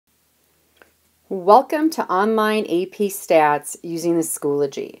Welcome to Online AP Stats using the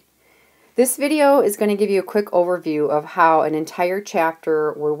Schoology. This video is going to give you a quick overview of how an entire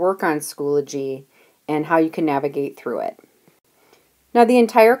chapter will work on Schoology and how you can navigate through it. Now the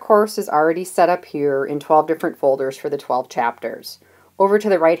entire course is already set up here in 12 different folders for the 12 chapters. Over to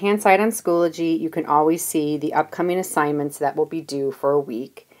the right hand side on Schoology, you can always see the upcoming assignments that will be due for a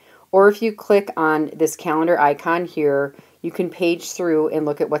week. Or if you click on this calendar icon here, you can page through and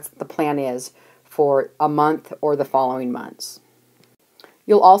look at what the plan is for a month or the following months.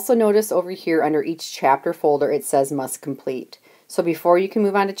 You'll also notice over here under each chapter folder it says must complete. So before you can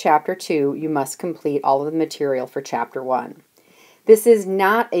move on to chapter 2, you must complete all of the material for chapter 1. This is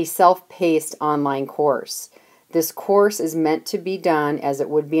not a self-paced online course. This course is meant to be done as it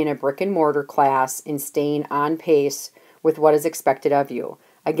would be in a brick and mortar class and staying on pace with what is expected of you.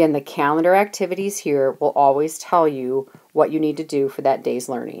 Again, the calendar activities here will always tell you what you need to do for that day's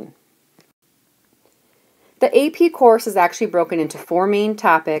learning. The AP course is actually broken into 4 main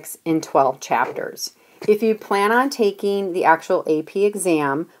topics in 12 chapters. If you plan on taking the actual AP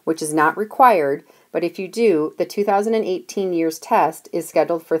exam, which is not required, but if you do, the 2018 year's test is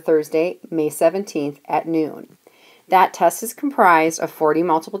scheduled for Thursday, May 17th at noon. That test is comprised of 40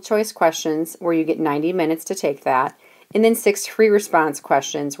 multiple choice questions where you get 90 minutes to take that, and then 6 free response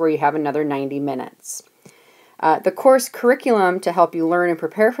questions where you have another 90 minutes. The course curriculum to help you learn and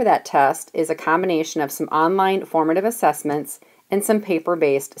prepare for that test is a combination of some online formative assessments and some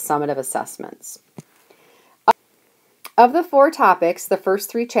paper-based summative assessments. Of the 4 topics, the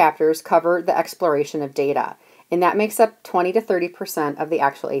first 3 chapters cover the exploration of data, and that makes up 20 to 30% of the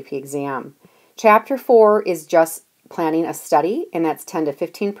actual AP exam. Chapter 4 is just planning a study, and that's 10 to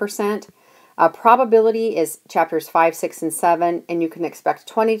 15%. Probability is chapters 5, 6, and 7, and you can expect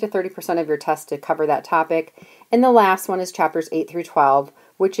 20 to 30% of your test to cover that topic. And the last one is chapters 8 through 12,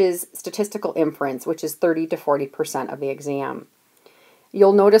 which is statistical inference, which is 30 to 40% of the exam.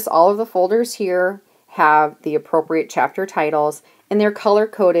 You'll notice all of the folders here have the appropriate chapter titles, and they're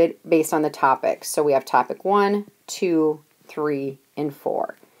color-coded based on the topic. So we have topic 1, 2, 3, and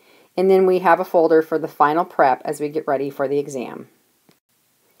 4. And then we have a folder for the final prep as we get ready for the exam.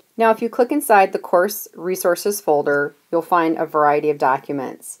 Now, if you click inside the course resources folder, you'll find a variety of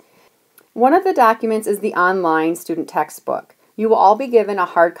documents. One of the documents is the online student textbook. You will all be given a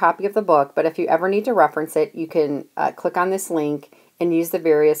hard copy of the book, but if you ever need to reference it, you can click on this link and use the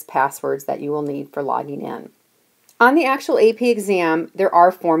various passwords that you will need for logging in. On the actual AP exam, there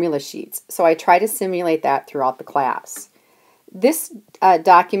are formula sheets, so I try to simulate that throughout the class. This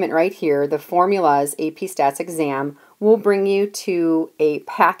document right here, the Formulas AP Stats Exam, will bring you to a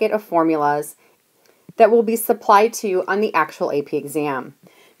packet of formulas that will be supplied to you on the actual AP exam.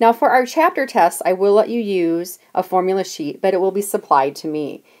 Now for our chapter tests, I will let you use a formula sheet, but it will be supplied to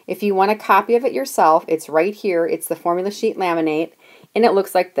me. If you want a copy of it yourself, it's right here. It's the formula sheet laminate, and it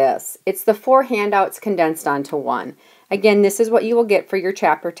looks like this. It's the 4 handouts condensed onto one. Again, this is what you will get for your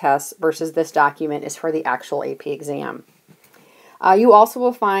chapter tests versus this document is for the actual AP exam. You also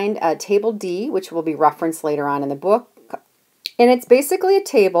will find Table D, which will be referenced later on in the book. And it's basically a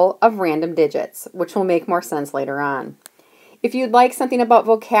table of random digits, which will make more sense later on. If you'd like something about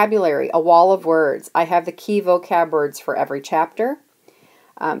vocabulary, a wall of words, I have the key vocab words for every chapter.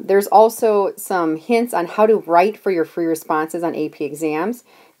 There's also some hints on how to write for your free responses on AP exams.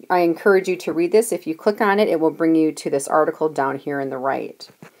 I encourage you to read this. If you click on it, it will bring you to this article down here in the right.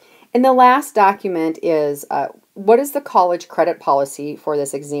 And the last document is what is the college credit policy for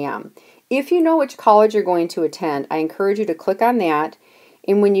this exam? If you know which college you're going to attend, I encourage you to click on that.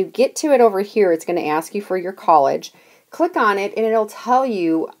 And when you get to it over here, it's going to ask you for your college. Click on it and it'll tell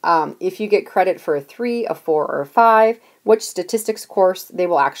you if you get credit for a 3, a 4, or a 5, which statistics course they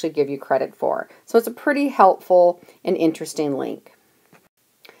will actually give you credit for. So it's a pretty helpful and interesting link.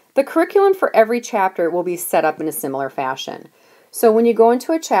 The curriculum for every chapter will be set up in a similar fashion. So when you go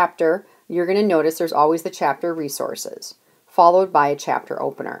into a chapter, you're going to notice there's always the chapter resources, followed by a chapter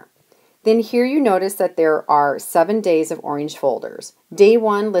opener. Then here you notice that there are 7 days of orange folders. Day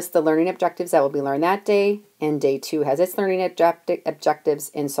 1 lists the learning objectives that will be learned that day, and day 2 has its learning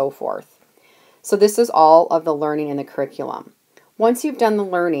objectives, and so forth. So this is all of the learning in the curriculum. Once you've done the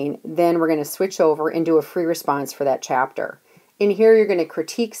learning, then we're going to switch over and do a free response for that chapter. In here you're going to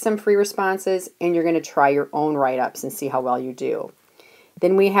critique some free responses, and you're going to try your own write-ups and see how well you do.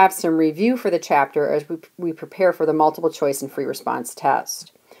 Then we have some review for the chapter as we prepare for the multiple choice and free response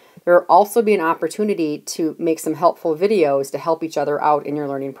test. There will also be an opportunity to make some helpful videos to help each other out in your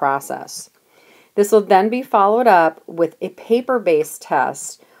learning process. This will then be followed up with a paper-based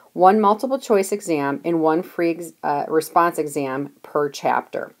test, 1 multiple choice exam, and 1 free response exam per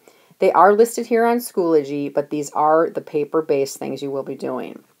chapter. They are listed here on Schoology, but these are the paper-based things you will be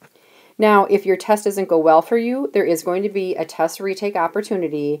doing. Now, if your test doesn't go well for you, there is going to be a test retake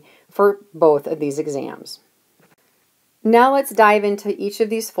opportunity for both of these exams. Now let's dive into each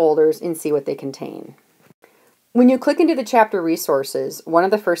of these folders and see what they contain. When you click into the chapter resources, one of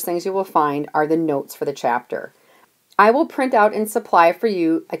the first things you will find are the notes for the chapter. I will print out and supply for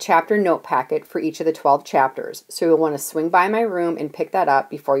you a chapter note packet for each of the 12 chapters, so you'll want to swing by my room and pick that up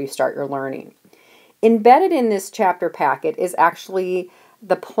before you start your learning. Embedded in this chapter packet is actually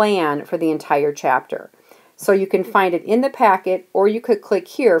the plan for the entire chapter. So you can find it in the packet, or you could click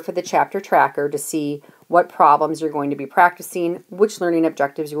here for the chapter tracker to see what problems you're going to be practicing, which learning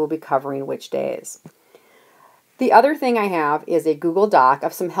objectives you will be covering which days. The other thing I have is a Google Doc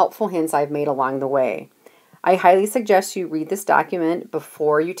of some helpful hints I've made along the way. I highly suggest you read this document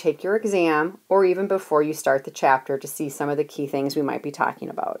before you take your exam, or even before you start the chapter, to see some of the key things we might be talking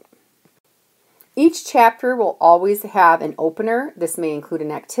about. Each chapter will always have an opener. This may include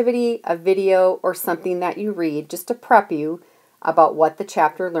an activity, a video, or something that you read just to prep you about what the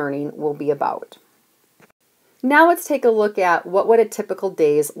chapter learning will be about. Now let's take a look at what would a typical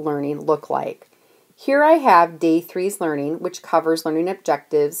day's learning look like. Here I have Day 3's learning, which covers learning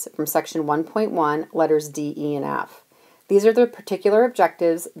objectives from section 1.1, letters D, E, and F. These are the particular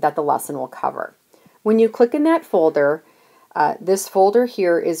objectives that the lesson will cover. When you click in that folder, this folder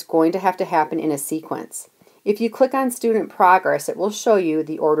here is going to have to happen in a sequence. If you click on Student Progress, it will show you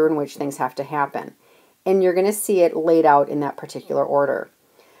the order in which things have to happen, and you're going to see it laid out in that particular order.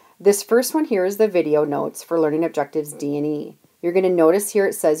 This first one here is the video notes for learning objectives D and E. You're going to notice here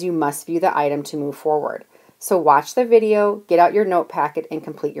it says you must view the item to move forward. So watch the video, get out your note packet, and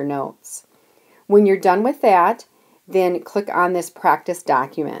complete your notes. When you're done with that, then click on this practice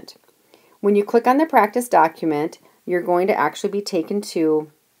document. When you click on the practice document, you're going to actually be taken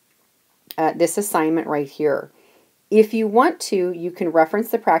to this assignment right here. If you want to, you can reference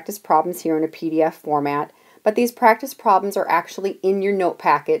the practice problems here in a PDF format, but these practice problems are actually in your note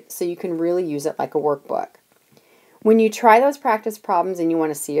packet, so you can really use it like a workbook. When you try those practice problems and you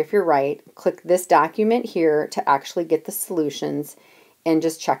want to see if you're right, click this document here to actually get the solutions and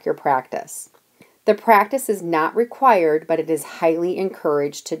just check your practice. The practice is not required, but it is highly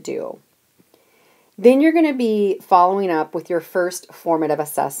encouraged to do. Then you're going to be following up with your first formative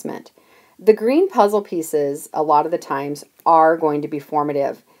assessment. The green puzzle pieces, a lot of the times, are going to be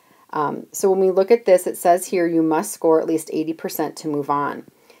formative. So when we look at this, it says here you must score at least 80% to move on.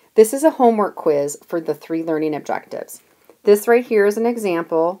 This is a homework quiz for the 3 learning objectives. This right here is an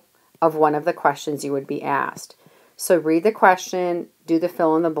example of one of the questions you would be asked. So read the question, do the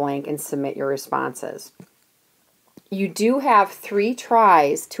fill in the blank, and submit your responses. You do have 3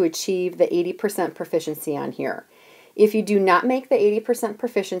 tries to achieve the 80% proficiency on here. If you do not make the 80%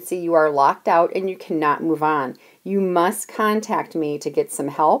 proficiency, you are locked out and you cannot move on. You must contact me to get some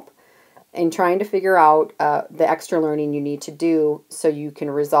help in trying to figure out the extra learning you need to do so you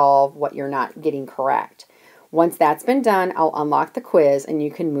can resolve what you're not getting correct. Once that's been done, I'll unlock the quiz and you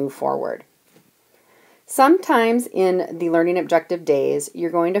can move forward. Sometimes in the learning objective days, you're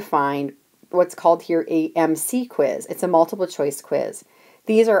going to find what's called here a MC quiz. It's a multiple choice quiz.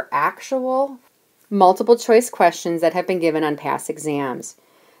 These are actual multiple choice questions that have been given on past exams.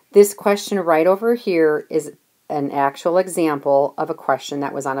 This question right over here is an actual example of a question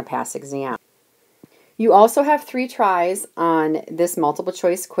that was on a past exam. You also have 3 tries on this multiple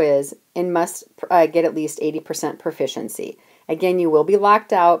choice quiz and must get at least 80% proficiency. Again, you will be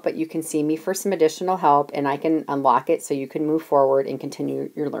locked out, but you can see me for some additional help and I can unlock it so you can move forward and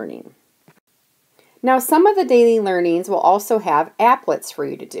continue your learning. Now, some of the daily learnings will also have applets for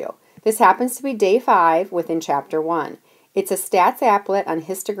you to do. This happens to be day 5 within chapter 1. It's a stats applet on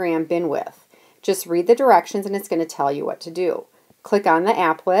histogram bin width. Just read the directions and it's going to tell you what to do. Click on the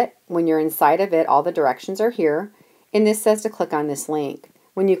applet. When you're inside of it, all the directions are here. And this says to click on this link.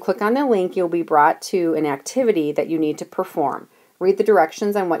 When you click on the link, you'll be brought to an activity that you need to perform. Read the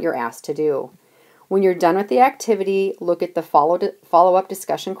directions on what you're asked to do. When you're done with the activity, look at the follow-up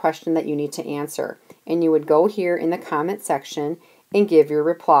discussion question that you need to answer. And you would go here in the comment section and give your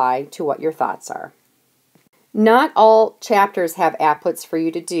reply to what your thoughts are. Not all chapters have applets for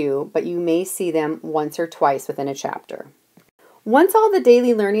you to do, but you may see them once or twice within a chapter. Once all the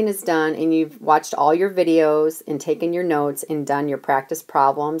daily learning is done and you've watched all your videos and taken your notes and done your practice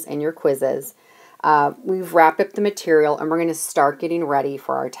problems and your quizzes, we've wrapped up the material and we're going to start getting ready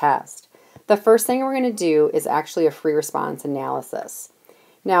for our test. The first thing we're going to do is actually a free response analysis.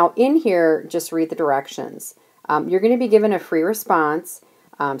 Now in here, just read the directions. You're going to be given a free response.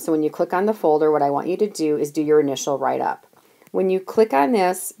 So when you click on the folder, what I want you to do is do your initial write-up. When you click on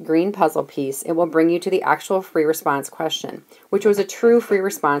this green puzzle piece, it will bring you to the actual free response question, which was a true free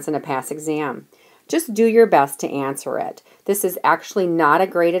response in a past exam. Just do your best to answer it. This is actually not a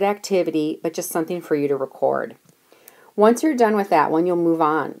graded activity, but just something for you to record. Once you're done with that one, you'll move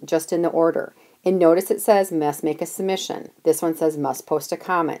on, just in the order. And notice it says must make a submission. This one says must post a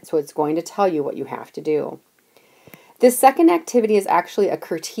comment, so it's going to tell you what you have to do. This second activity is actually a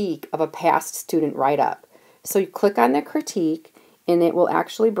critique of a past student write-up. So you click on the critique, and it will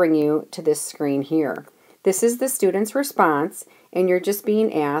actually bring you to this screen here. This is the student's response, and you're just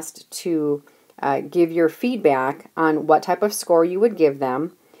being asked to give your feedback on what type of score you would give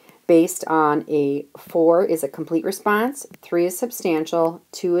them based on a 4 is a complete response, 3 is substantial,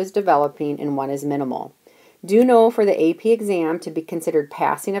 2 is developing, and 1 is minimal. Do know for the AP exam to be considered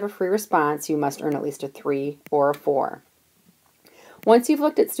passing of a free response, you must earn at least a 3 or a 4. Once you've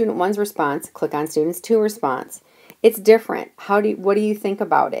looked at student 1's response, click on student 2's response. It's different. What do you think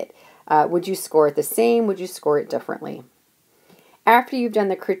about it? Would you score it the same? Would you score it differently? After you've done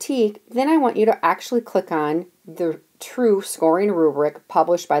the critique, then I want you to actually click on the true scoring rubric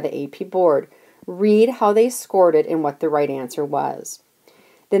published by the AP board. Read how they scored it and what the right answer was.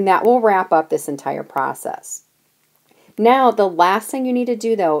 Then that will wrap up this entire process. Now, the last thing you need to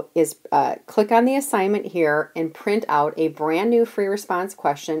do, though, is click on the assignment here and print out a brand new free response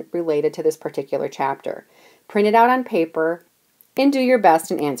question related to this particular chapter. Print it out on paper and do your best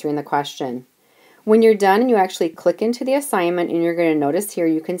in answering the question. When you're done, you actually click into the assignment, and you're going to notice here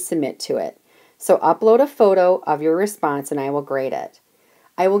you can submit to it. So upload a photo of your response, and I will grade it.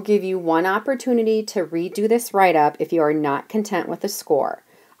 I will give you one opportunity to redo this write-up if you are not content with the score.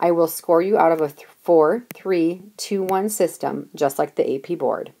 I will score you out of a 4, 3, 2, 1 system, just like the AP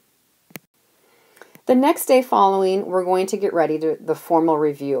board. The next day following, we're going to get ready to the formal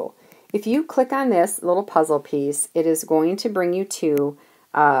review. If you click on this little puzzle piece, it is going to bring you to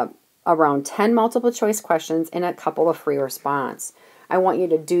around 10 multiple choice questions and a couple of free response. I want you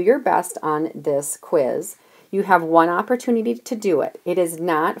to do your best on this quiz. You have one opportunity to do it. It is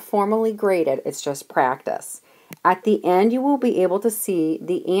not formally graded, it's just practice. At the end, you will be able to see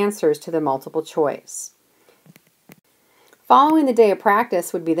the answers to the multiple choice. Following the day of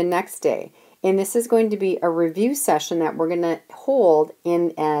practice would be the next day, and this is going to be a review session that we're going to hold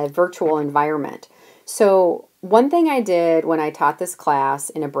in a virtual environment. So one thing I did when I taught this class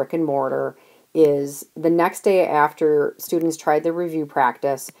in a brick and mortar is the next day after students tried the review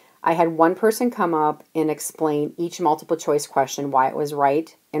practice, I had one person come up and explain each multiple choice question, why it was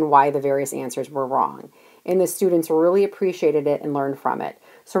right and why the various answers were wrong. And the students really appreciated it and learned from it.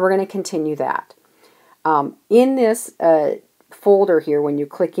 So we're going to continue that. In this folder here, when you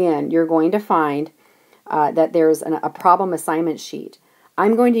click in, you're going to find that there's a problem assignment sheet.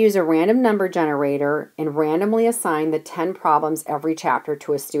 I'm going to use a random number generator and randomly assign the 10 problems every chapter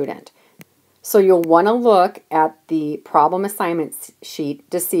to a student. So you'll want to look at the problem assignment sheet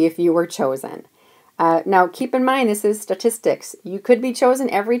to see if you were chosen. Now, keep in mind, this is statistics. You could be chosen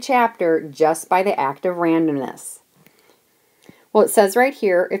every chapter just by the act of randomness. Well, it says right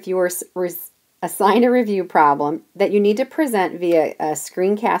here, if you were assigned a review problem, that you need to present via a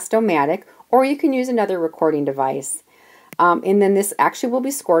Screencast-O-Matic, or you can use another recording device. And then this actually will be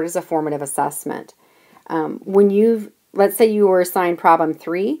scored as a formative assessment. Let's say you were assigned problem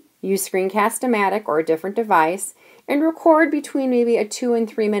 3, use Screencast-O-Matic or a different device, and record between maybe a 2 and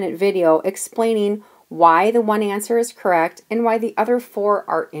 3 minute video explaining why the one answer is correct and why the other 4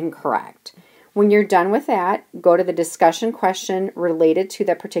 are incorrect. When you're done with that, go to the discussion question related to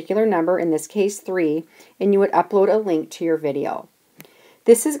that particular number, in this case 3, and you would upload a link to your video.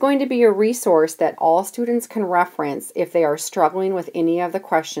 This is going to be a resource that all students can reference if they are struggling with any of the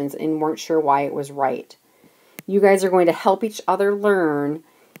questions and weren't sure why it was right. You guys are going to help each other learn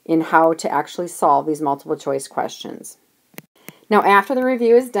in how to actually solve these multiple choice questions. Now, after the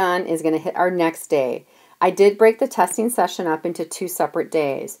review is done, is going to hit our next day. I did break the testing session up into 2 separate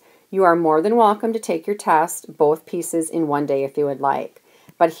days. You are more than welcome to take your test, both pieces, in one day if you would like.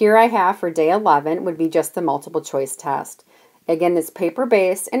 But here I have for day 11 would be just the multiple choice test. Again, it's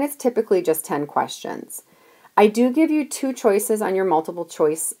paper-based, and it's typically just 10 questions. I do give you 2 choices on your multiple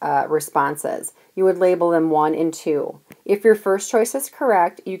choice responses. You would label them 1 and 2. If your first choice is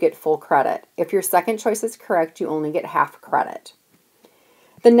correct, you get full credit. If your second choice is correct, you only get half credit.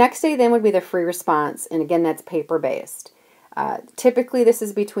 The next day then would be the free response, and again, that's paper-based. Typically, this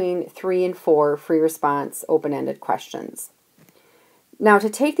is between 3 and 4 free response open-ended questions. Now,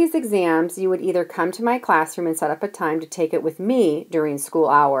 to take these exams, you would either come to my classroom and set up a time to take it with me during school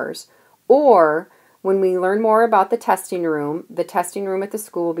hours, or when we learn more about the testing room at the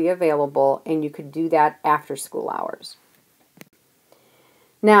school will be available, and you could do that after school hours.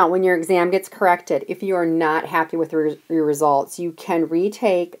 Now, when your exam gets corrected, if you are not happy with your results, you can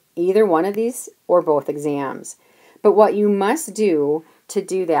retake either one of these or both exams. But what you must do to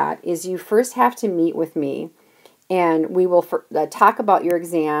do that is you first have to meet with me, and we will talk about your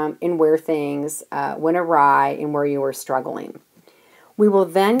exam and where things went awry and where you were struggling. We will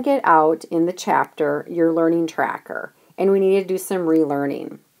then get out in the chapter your learning tracker, and we need to do some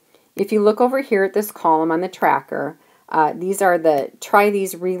relearning. If you look over here at this column on the tracker, these are try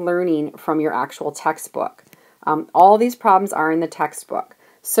these relearning from your actual textbook. All these problems are in the textbook.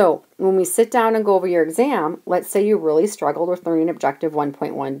 So when we sit down and go over your exam, let's say you really struggled with learning objective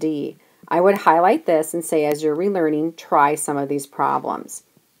 1.1D. I would highlight this and say, as you're relearning, try some of these problems.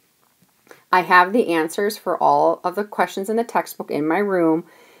 I have the answers for all of the questions in the textbook in my room,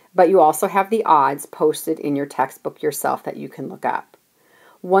 but you also have the odds posted in your textbook yourself that you can look up.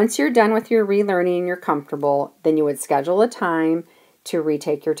 Once you're done with your relearning and you're comfortable, then you would schedule a time to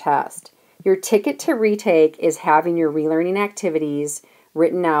retake your test. Your ticket to retake is having your relearning activities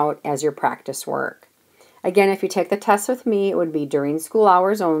written out as your practice work. Again, if you take the test with me, it would be during school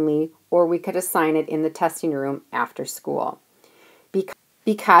hours only, or we could assign it in the testing room after school.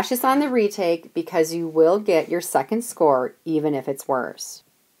 Be cautious on the retake because you will get your second score even if it's worse.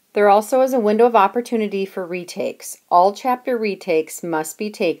 There also is a window of opportunity for retakes. All chapter retakes must be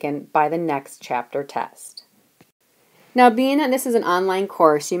taken by the next chapter test. Now, being that this is an online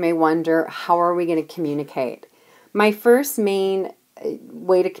course, you may wonder, how are we going to communicate? My first main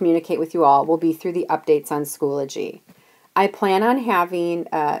way to communicate with you all will be through the updates on Schoology. I plan on having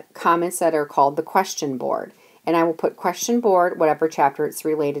comments that are called the question board, and I will put question board whatever chapter it's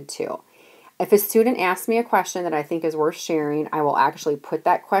related to. If a student asks me a question that I think is worth sharing, I will actually put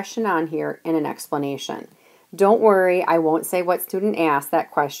that question on here in an explanation. Don't worry, I won't say what student asked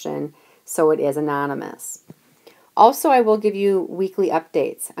that question, so it is anonymous. Also, I will give you weekly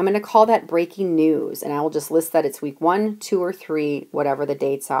updates. I'm going to call that breaking news, and I will just list that it's week 1, 2, or 3, whatever the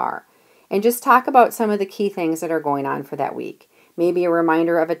dates are. And just talk about some of the key things that are going on for that week. Maybe a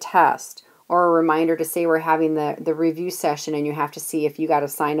reminder of a test, or a reminder to say we're having the review session and you have to see if you got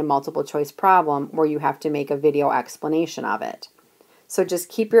assigned a multiple choice problem where you have to make a video explanation of it. So just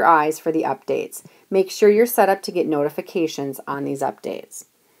keep your eyes for the updates. Make sure you're set up to get notifications on these updates.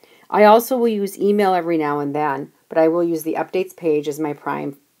 I also will use email every now and then, but I will use the updates page as my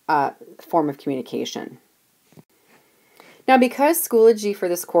prime form of communication. Now, because Schoology for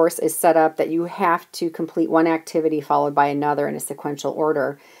this course is set up that you have to complete one activity followed by another in a sequential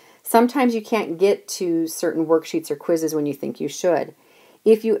order, sometimes you can't get to certain worksheets or quizzes when you think you should.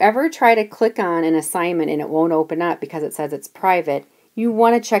 If you ever try to click on an assignment and it won't open up because it says it's private, you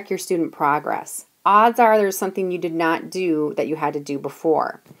want to check your student progress. Odds are there's something you did not do that you had to do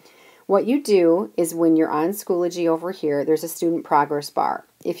before. What you do is when you're on Schoology over here, there's a student progress bar.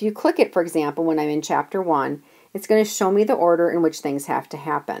 If you click it, for example, when I'm in chapter 1, it's going to show me the order in which things have to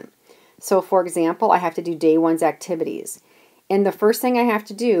happen. So, for example, I have to do day 1's activities. And the first thing I have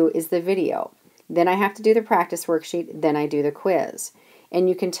to do is the video. Then I have to do the practice worksheet. Then I do the quiz. And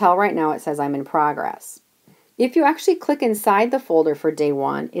you can tell right now it says I'm in progress. If you actually click inside the folder for day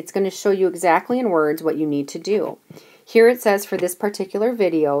 1, it's going to show you exactly in words what you need to do. Here it says for this particular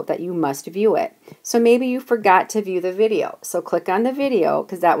video that you must view it. So maybe you forgot to view the video. So click on the video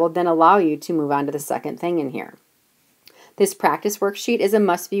because that will then allow you to move on to the second thing in here. This practice worksheet is a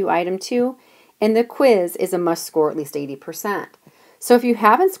must view item too. And the quiz is a must score at least 80%. So if you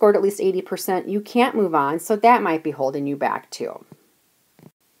haven't scored at least 80%, you can't move on, so that might be holding you back too.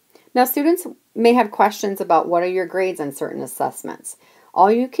 Now, students may have questions about what are your grades on certain assessments.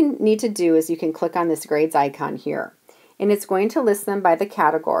 All you need to do is you can click on this grades icon here, and it's going to list them by the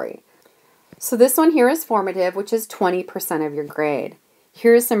category. So this one here is formative, which is 20% of your grade.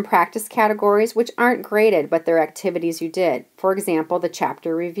 Here's some practice categories which aren't graded, but they're activities you did. For example, the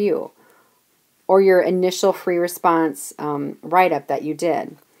chapter review, or your initial free response write-up that you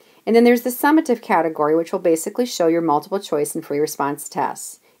did. And then there's the summative category, which will basically show your multiple choice and free response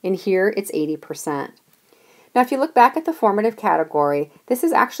tests. And here it's 80%. Now, if you look back at the formative category, this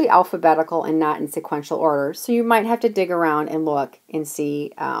is actually alphabetical and not in sequential order, so you might have to dig around and look and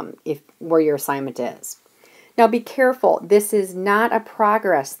see where your assignment is. Now, be careful. This is not a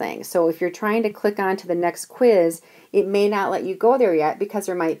progress thing. So if you're trying to click on to the next quiz, it may not let you go there yet because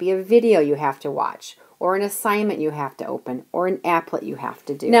there might be a video you have to watch, or an assignment you have to open, or an applet you have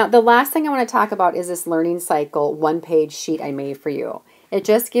to do. Now, the last thing I want to talk about is this learning cycle one-page sheet I made for you. It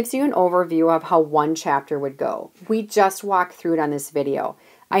just gives you an overview of how one chapter would go. We just walked through it on this video.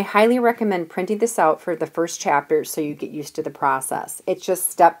 I highly recommend printing this out for the first chapter so you get used to the process. It's just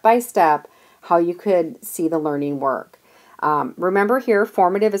step by step how you could see the learning work. Remember here,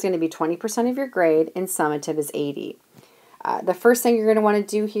 formative is going to be 20% of your grade and summative is 80. The first thing you're going to want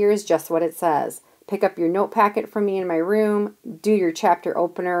to do here is just what it says. Pick up your note packet from me in my room, do your chapter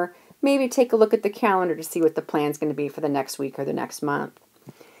opener, maybe take a look at the calendar to see what the plan's going to be for the next week or the next month.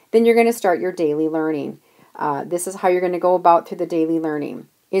 Then you're going to start your daily learning. This is how you're going to go about through the daily learning.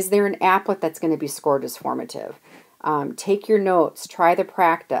 Is there an applet that's going to be scored as formative? Take your notes, try the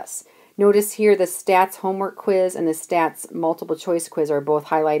practice. Notice here the stats homework quiz and the stats multiple choice quiz are both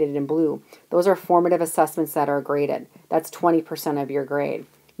highlighted in blue. Those are formative assessments that are graded. That's 20% of your grade.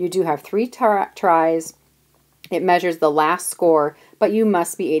 You do have 3 tries. It measures the last score, but you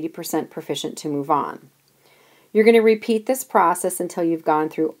must be 80% proficient to move on. You're going to repeat this process until you've gone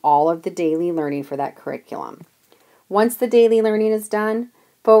through all of the daily learning for that curriculum. Once the daily learning is done,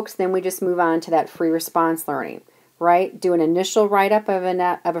 folks, then we just move on to that free response learning, right? Do an initial write-up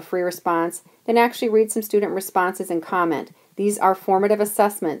of a free response, then actually read some student responses and comment. These are formative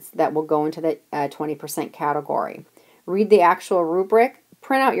assessments that will go into the 20% category. Read the actual rubric,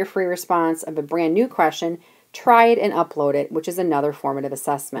 print out your free response of a brand new question, try it and upload it, which is another formative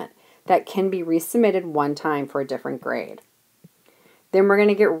assessment that can be resubmitted one time for a different grade. Then we're going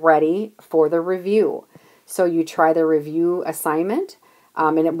to get ready for the review. So you try the review assignment,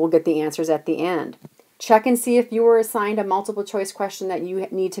 and it will get the answers at the end. Check and see if you were assigned a multiple choice question that you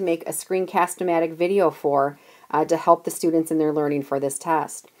need to make a screencast-o-matic video for to help the students in their learning for this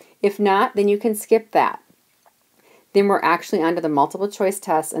test. If not, then you can skip that. Then we're actually onto the multiple choice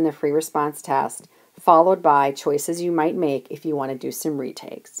test and the free response test, followed by choices you might make if you want to do some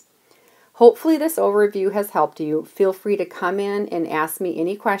retakes. Hopefully this overview has helped you. Feel free to come in and ask me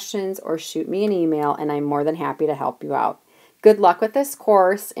any questions or shoot me an email, and I'm more than happy to help you out. Good luck with this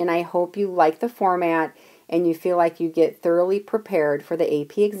course, and I hope you like the format and you feel like you get thoroughly prepared for the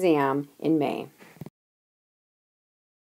AP exam in May.